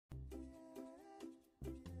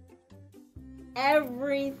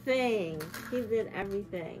everything. He did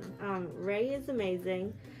everything. Ray is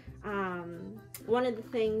amazing. One of the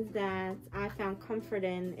things that I found comfort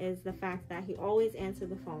in is the fact that he always answered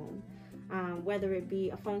the phone, whether it be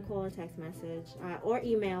a phone call or text message or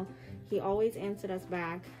email. He always answered us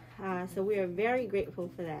back, so we are very grateful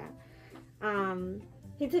for that.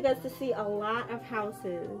 He took us to see a lot of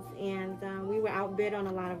houses, and we were outbid on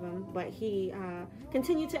a lot of them, but he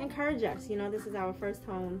continued to encourage us. You know, this is our first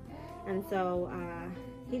home, and so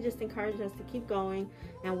he just encouraged us to keep going,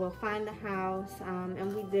 and we'll find the house,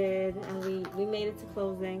 and we did, and we made it to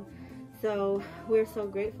closing. So we're so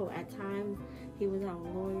grateful. At times, he was our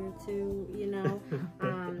lawyer too, you know.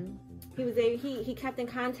 He kept in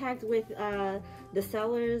contact with the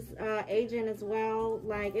seller's agent as well.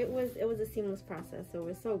 Like it was a seamless process. So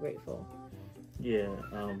we're so grateful. Yeah,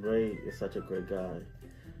 Ray is such a great guy.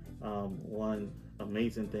 One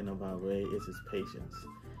amazing thing about Ray is his patience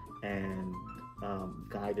and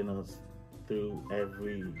guiding us through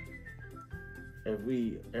every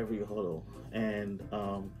hurdle. And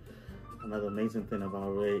another amazing thing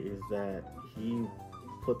about Ray is that he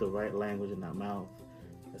put the right language in our mouth,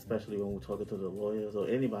 especially when we're talking to the lawyers or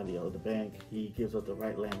anybody at the bank. He gives us the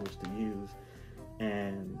right language to use,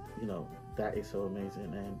 and you know, that is so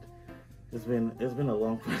amazing. And it's been a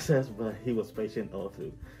long process, but he was patient all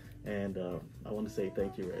through. And I want to say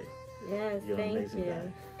thank you, Ray. Yes, You're thank an amazing you.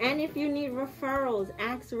 guy. And if you need referrals,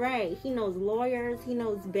 ask Ray. He knows lawyers, he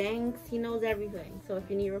knows banks, he knows everything. So if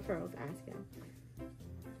you need referrals, ask him.